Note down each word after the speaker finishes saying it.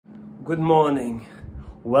Good morning.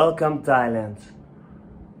 Welcome Thailand.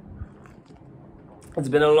 It's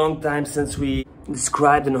been a long time since we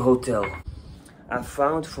described in a hotel. I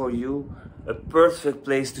found for you a perfect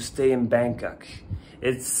place to stay in Bangkok.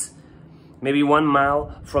 It's maybe 1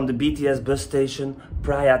 mile from the BTS bus station,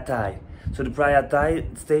 Phra Thai. So the Phra Thai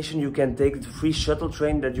station, you can take the free shuttle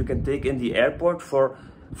train that you can take in the airport for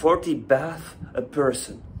 40 baht a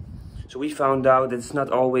person. So we found out it's not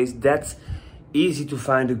always that easy to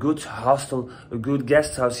find a good hostel, a good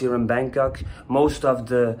guest house here in Bangkok. Most of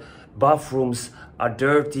the bathrooms are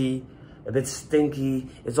dirty, a bit stinky.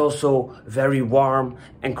 It's also very warm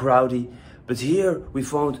and crowded. But here we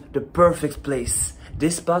found the perfect place.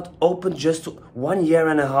 This spot opened just 1.5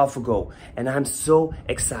 years ago and I'm so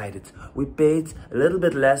excited. We paid a little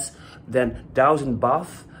bit less than 1,000 baht,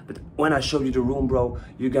 but when I show you the room, bro,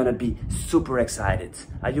 you're gonna be super excited.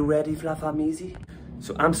 Are you ready, Flafamizi?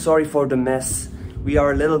 So I'm sorry for the mess. We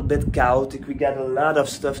are a little bit chaotic. We got a lot of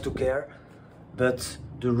stuff to care, but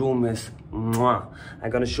the room is mwah. I'm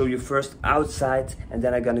gonna show you first outside and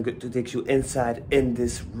then I'm gonna go to take you inside in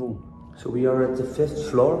this room. So we are at the 5th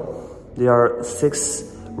floor. There are 6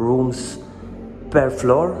 rooms per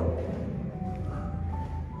floor.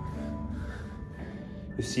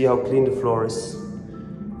 You see how clean the floor is.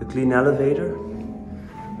 A clean elevator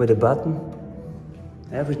with a button.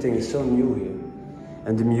 Everything is so new here.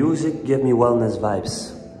 And the music gives me wellness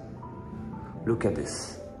vibes. Look at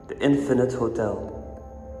this. The Infinite Hotel.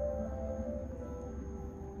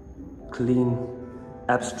 Clean,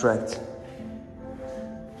 abstract.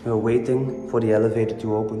 We're waiting for the elevator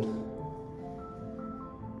to open.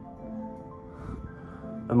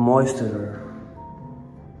 A moisturizer.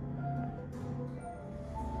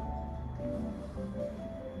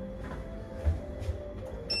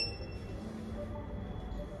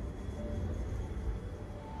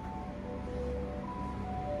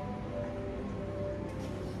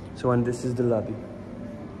 So, and this is the lobby.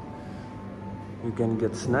 You can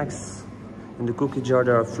get snacks. In the cookie jar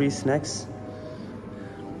there are free snacks.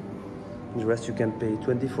 The rest you can pay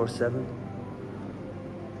 24/7.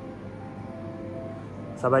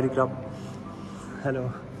 Sawadee krap.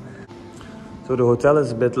 Hello. So the hotel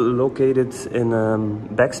is a bit located in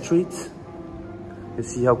back street. You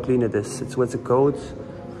see how clean it is. It's with a code,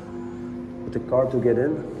 with a card to get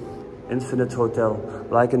in. Infinite Hotel.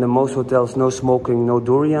 Like in the most hotels, no smoking, no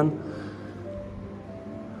durian.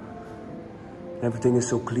 Everything is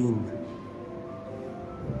so clean.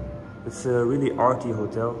 It's a really arty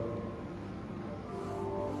hotel.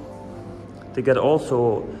 They get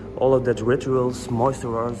also all of that rituals,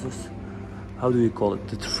 moisturizers. How do you call it?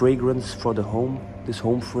 The fragrance for the home. This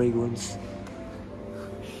home fragrance.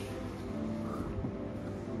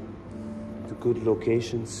 The good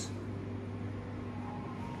locations.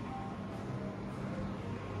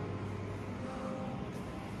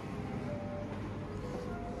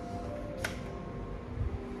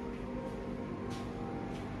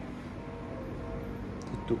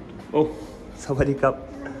 Oh, sawadee krap.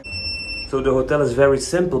 So the hotel is very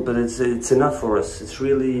simple, but it's enough for us. It's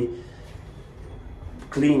really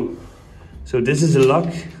clean. So this is a lock,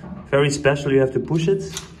 very special. You have to push it,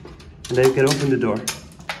 and then you can open the door.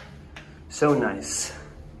 So nice.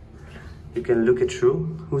 You can look it through.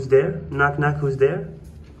 Who's there? Knock, knock. Who's there?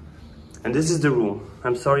 And this is the room.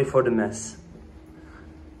 I'm sorry for the mess.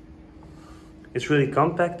 It's really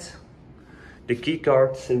compact. The key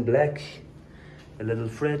card's in black. A little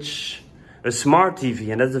fridge, a smart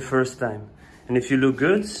TV, and that's the first time. And if you look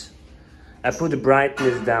good, I put the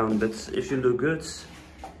brightness down, but if you look good,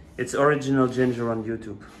 it's original ginger on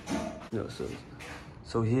YouTube. No,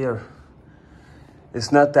 so here,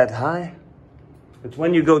 it's not that high, but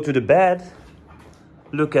when you go to the bed,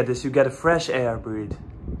 look at this, you get a fresh air breathe.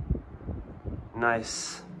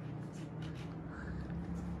 Nice.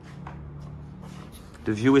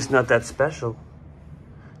 The view is not that special,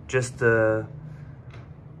 just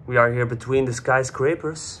we are here between the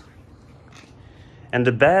skyscrapers. And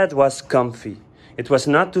the bed was comfy. It was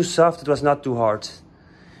not too soft, it was not too hard.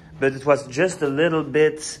 But it was just a little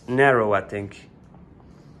bit narrow, I think.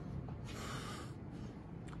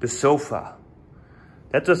 The sofa.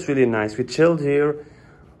 That was really nice. We chilled here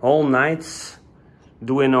all night,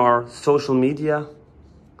 doing our social media.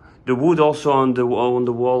 The wood also on the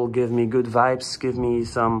wall gave me good vibes, give me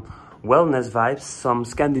some wellness vibes, some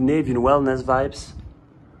Scandinavian wellness vibes.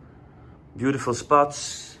 Beautiful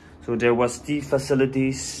spots. So there was tea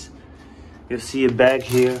facilities. You see a bag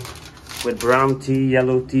here with brown tea,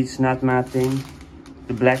 yellow tea, it's not my thing.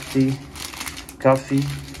 The black tea, coffee.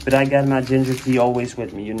 But I got my ginger tea always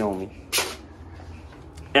with me, you know me.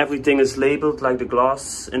 Everything is labeled like the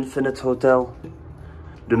glass, Infinite Hotel.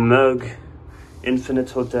 the mug, Infinite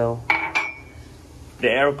Hotel. The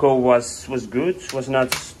airco was good, was not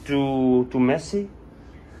too messy.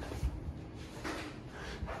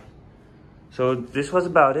 So this was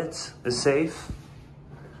about it. A safe,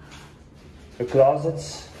 a closet.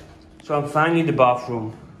 So I'm finally in the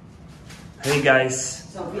bathroom. Hey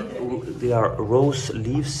guys, there are rose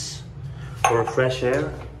leaves for fresh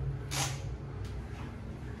air.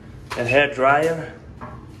 A hair dryer,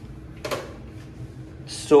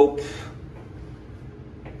 soap,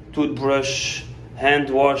 toothbrush, hand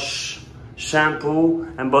wash, shampoo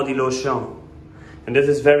and body lotion. And this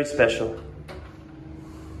is very special.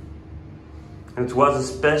 And it was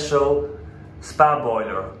a special spa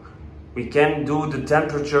boiler. We can do the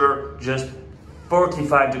temperature just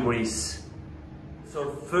 45 degrees. It's our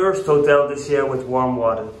first hotel this year with warm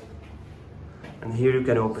water. And here you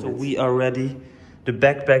can open it. So we are ready, the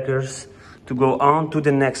backpackers, to go on to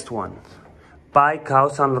the next one. Pai Khao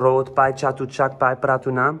San Road, Pai Chatuchak, Pai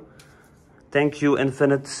Pratunam. Thank you,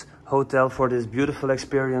 Infinite Hotel, for this beautiful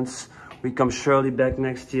experience. We come surely back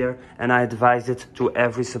next year, and I advise it to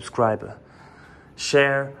every subscriber.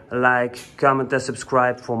 Share, like, comment and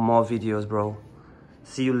subscribe for more videos, bro.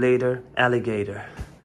 See you later, alligator.